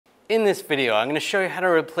In this video, I'm going to show you how to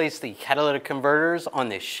replace the catalytic converters on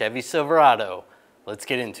this Chevy Silverado. Let's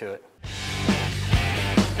get into it.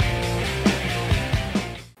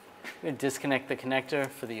 I'm going to disconnect the connector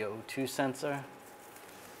for the O2 sensor.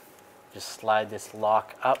 Just slide this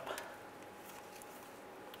lock up.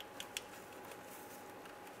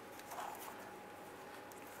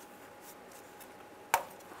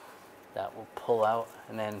 That will pull out,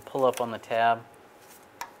 and then pull up on the tab,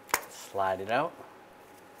 slide it out.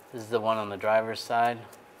 This is the one on the driver's side.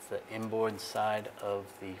 It's the inboard side of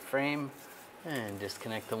the frame. And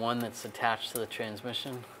disconnect the one that's attached to the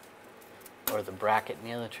transmission, or the bracket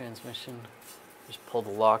near the transmission. Just pull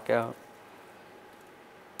the lock out.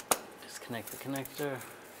 Disconnect the connector,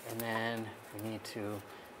 and then we need to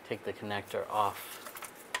take the connector off.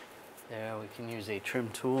 There, we can use a trim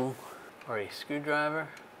tool or a screwdriver.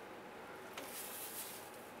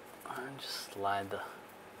 And just slide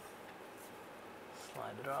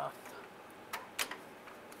it off.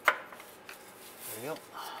 There we go.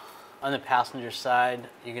 On the passenger side,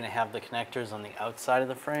 you're going to have the connectors on the outside of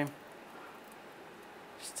the frame.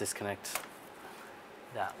 Just disconnect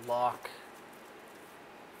that lock.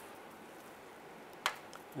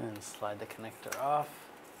 And slide the connector off.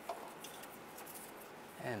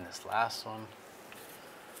 And this last one.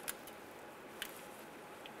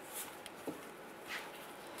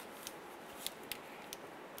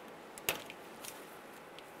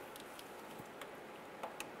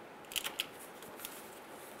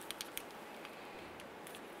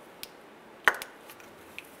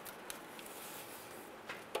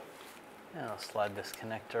 Now I'll slide this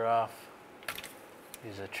connector off.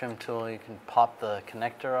 Use a trim tool. You can pop the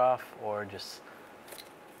connector off or just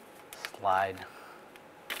slide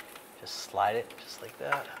it just like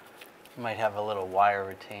that. You might have a little wire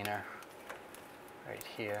retainer right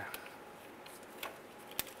here.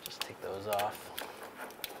 Just take those off.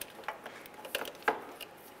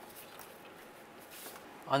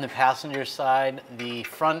 On the passenger side, the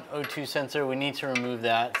front O2 sensor, we need to remove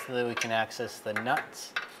that so that we can access the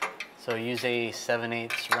nuts. So use a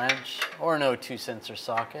 7/8 wrench or an O2 sensor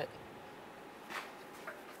socket.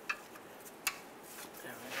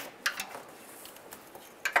 There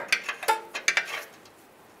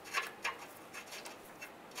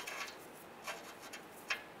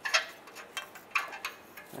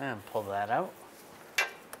we go. And pull that out.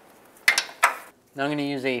 Now I'm going to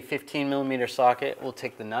use a 15mm socket. We'll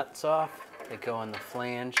take the nuts off. They go on the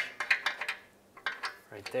flange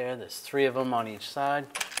right there. There's 3 of them on each side.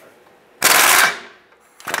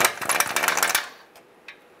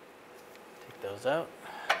 Those out.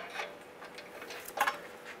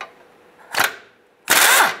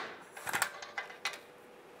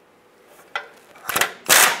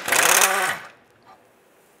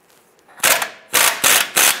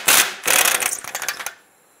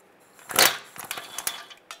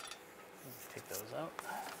 Take those out.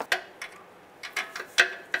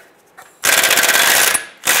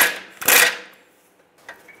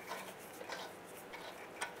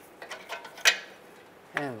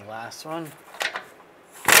 And the last one.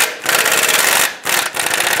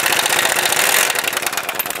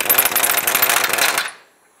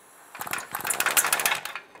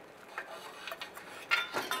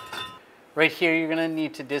 Right here, you're going to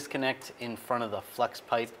need to disconnect in front of the flex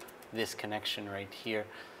pipe this connection right here.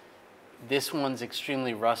 This one's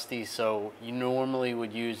extremely rusty, so you normally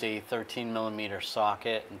would use a 13mm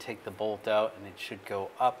socket and take the bolt out and it should go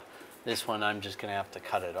up. This one, I'm just going to have to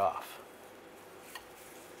cut it off.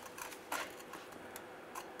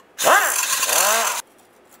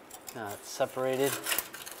 Now it's separated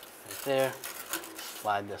right there.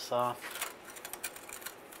 Slide this off.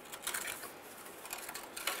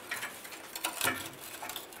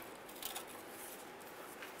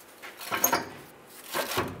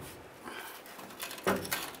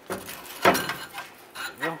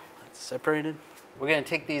 Separated. We're going to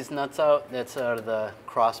take these nuts out. That's out of the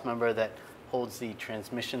cross member that holds the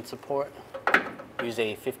transmission support. Use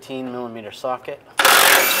a 15mm socket.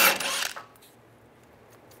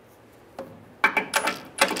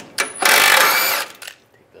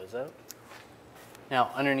 Take those out.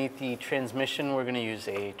 Now underneath the transmission, we're going to use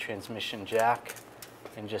a transmission jack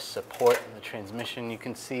and just support the transmission. You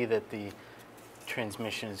can see that the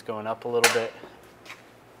transmission is going up a little bit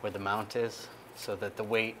where the mount is, so that the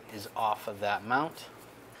weight is off of that mount.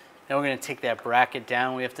 Now we're going to take that bracket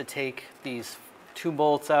down. We have to take these 2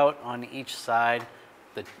 bolts out on each side,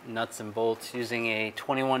 the nuts and bolts, using a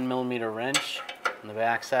 21mm wrench on the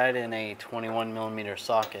back side and a 21mm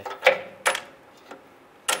socket.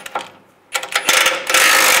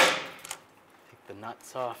 Take the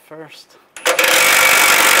nuts off first.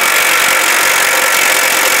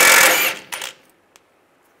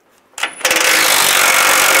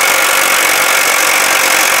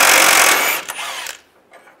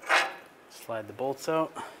 bolts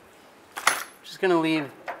out. Just gonna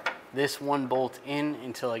leave this one bolt in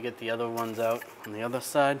until I get the other ones out on the other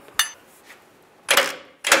side.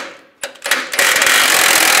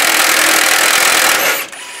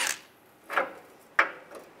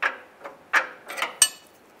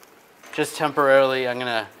 Just temporarily, I'm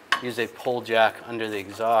gonna use a pull jack under the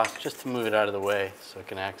exhaust just to move it out of the way so I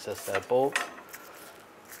can access that bolt.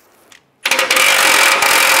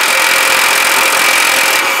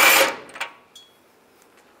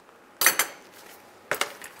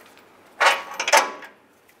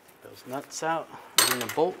 Those nuts out and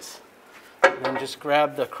the bolts. And then just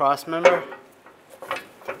grab the cross member.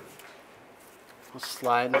 I'll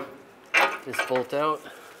slide this bolt out.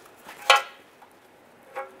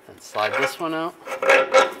 And slide this one out.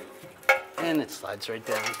 And it slides right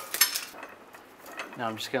down. Now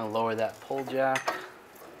I'm just going to lower that pull jack.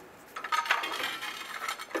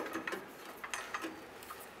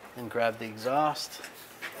 And grab the exhaust.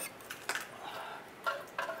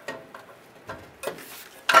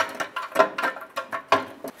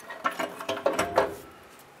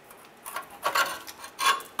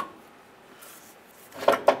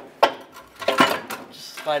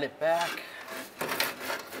 Just slide it back.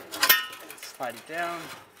 Slide it down.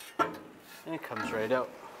 And it comes right out.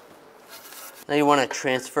 Now you want to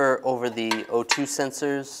transfer over the O2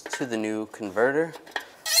 sensors to the new converter.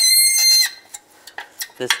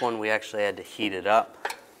 This one we actually had to heat it up.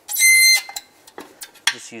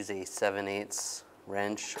 Just use a 7/8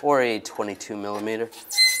 wrench or a 22 millimeter.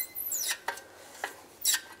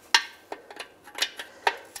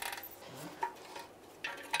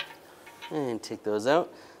 And take those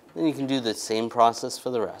out. Then you can do the same process for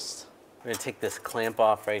the rest. We're going to take this clamp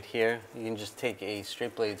off right here. You can just take a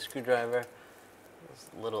straight blade screwdriver. There's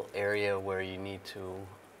a little area where you need to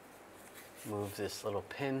move this little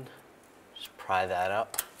pin. Just pry that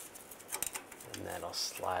up and that'll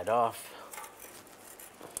slide off.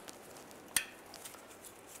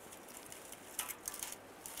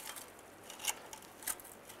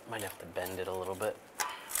 Might have to bend it a little bit.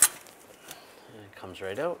 And it comes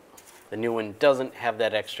right out. The new one doesn't have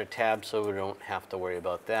that extra tab, so we don't have to worry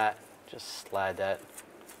about that. Just slide that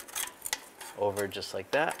over just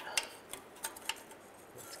like that.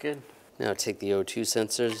 That's good. Now take the O2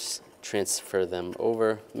 sensors, transfer them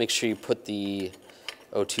over. Make sure you put the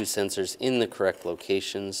O2 sensors in the correct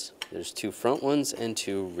locations. There's 2 front ones and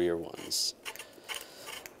 2 rear ones.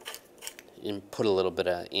 And put a little bit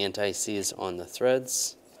of anti-seize on the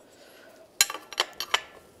threads.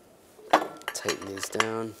 Tighten these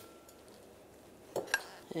down.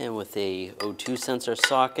 And with a O2 sensor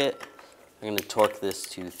socket, I'm going to torque this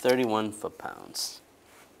to 31 foot-pounds.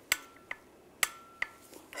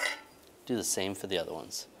 Do the same for the other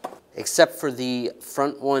ones. Except for the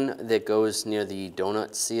front one that goes near the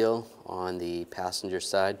donut seal on the passenger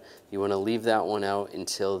side, you want to leave that one out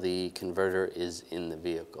until the converter is in the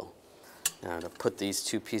vehicle. Now to put these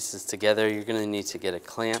 2 pieces together, you're going to need to get a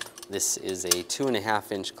clamp. This is a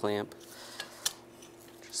 2.5-inch clamp.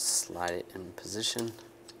 Just slide it in position.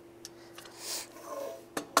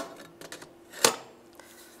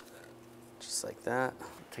 Like that.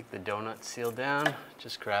 Take the donut seal down,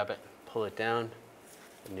 just grab it, pull it down.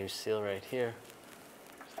 The new seal right here.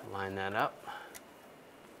 Just line that up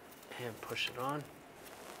and push it on.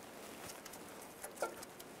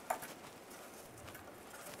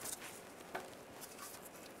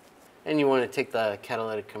 And you want to take the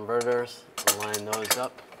catalytic converters, line those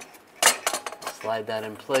up, slide that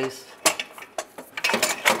in place,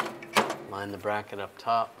 line the bracket up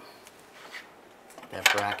top. That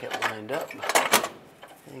bracket lined up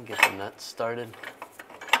and get the nuts started.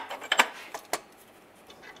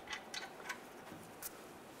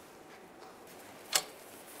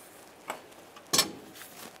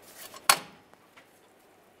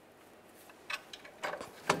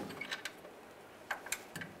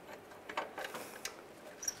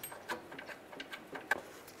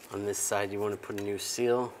 On this side, you want to put a new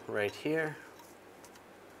seal right here.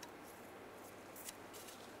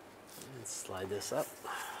 And slide this up.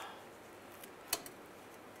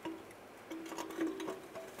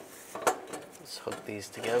 Let's hook these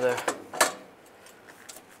together.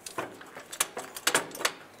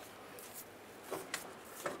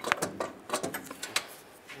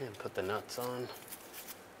 And put the nuts on.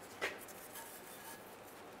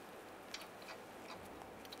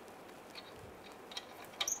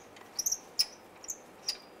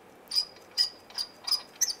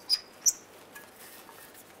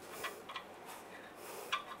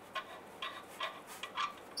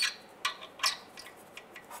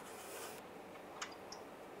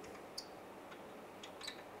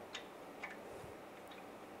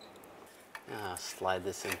 slide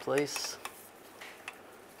this in place.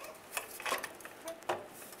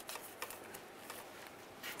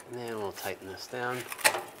 And then we'll tighten this down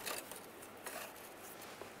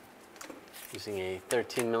using a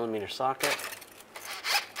 13mm socket.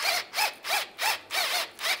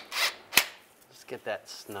 Just get that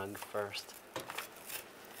snug first.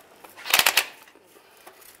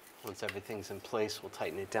 Once everything's in place, we'll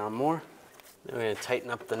tighten it down more. Then we're going to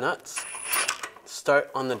tighten up the nuts.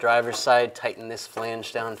 Start on the driver's side, tighten this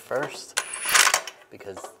flange down first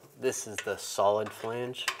because this is the solid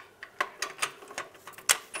flange.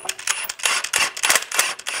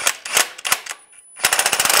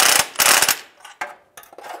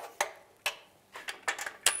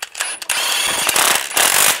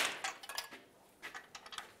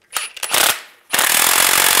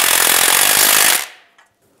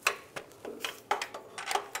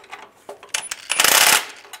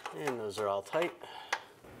 And those are all tight.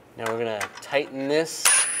 Now we're gonna tighten this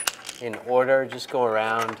in order, just go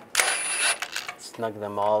around, snug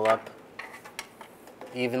them all up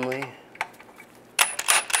evenly.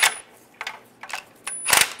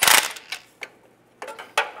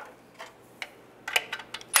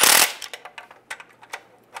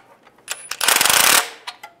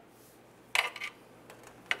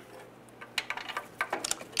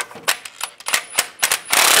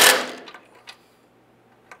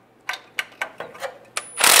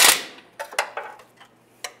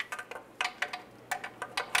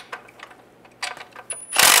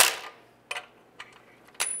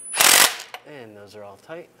 And those are all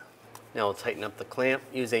tight. Now we'll tighten up the clamp.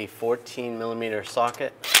 Use a 14mm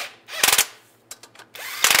socket.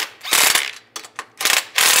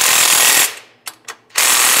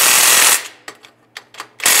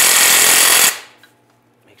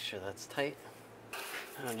 Make sure that's tight.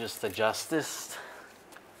 Now just adjust this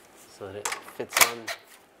so that it fits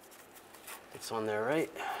on there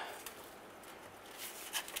right.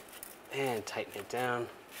 And tighten it down.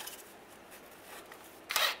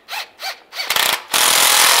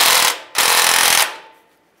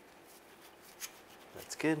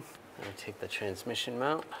 Good. I'm going to take the transmission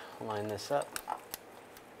mount, line this up,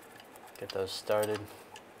 get those started.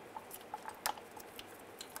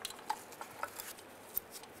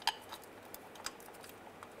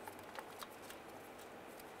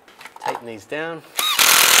 Tighten these down.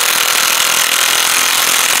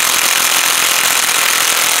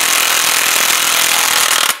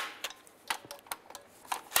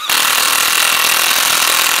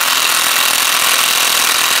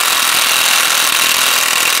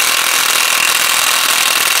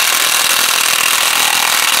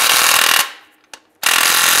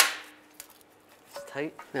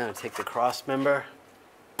 Tight. Now take the cross member,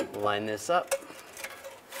 line this up.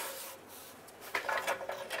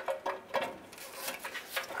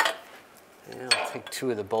 And I'll take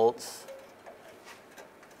 2 of the bolts.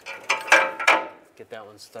 Get that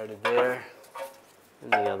one started there,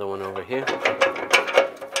 and the other one over here.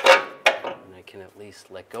 And I can at least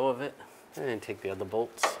let go of it, and then take the other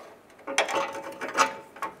bolts.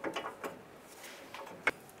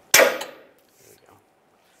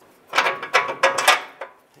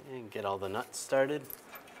 And get all the nuts started.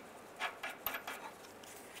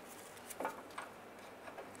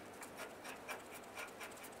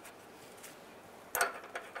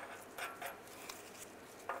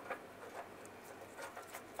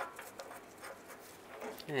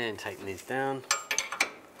 And tighten these down.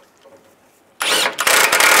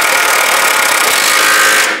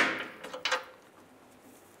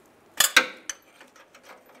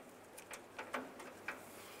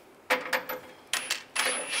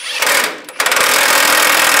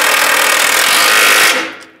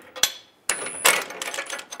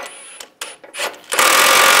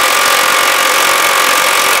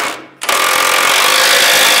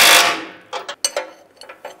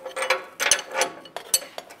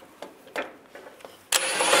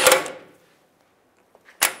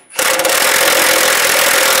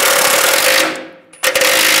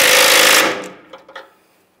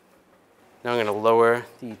 Now I'm going to lower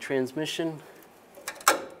the transmission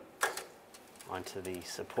onto the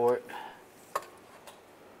support.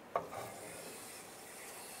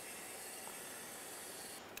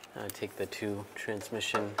 Now I take the 2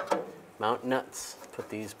 transmission mount nuts, put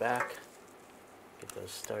these back, get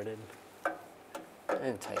those started,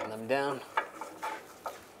 and tighten them down.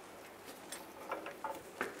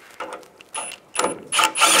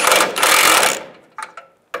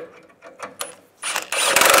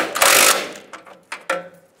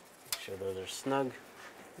 Those are snug.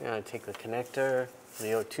 Now I take the connector, the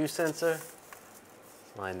O2 sensor,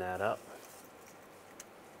 line that up,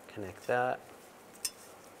 connect that.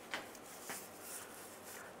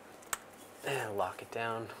 And lock it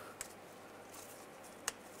down.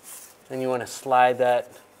 Then you want to slide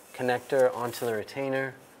that connector onto the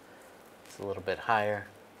retainer. It's a little bit higher.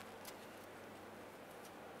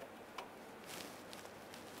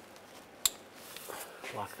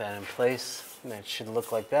 Lock that in place, and that should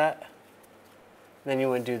look like that. Then you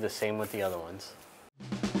would do the same with the other ones.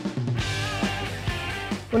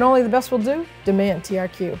 When only the best will do, demand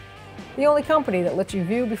TRQ. The only company that lets you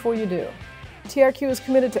view before you do. TRQ is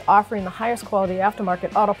committed to offering the highest quality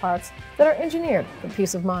aftermarket auto parts that are engineered for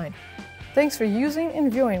peace of mind. Thanks for using and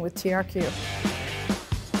viewing with TRQ.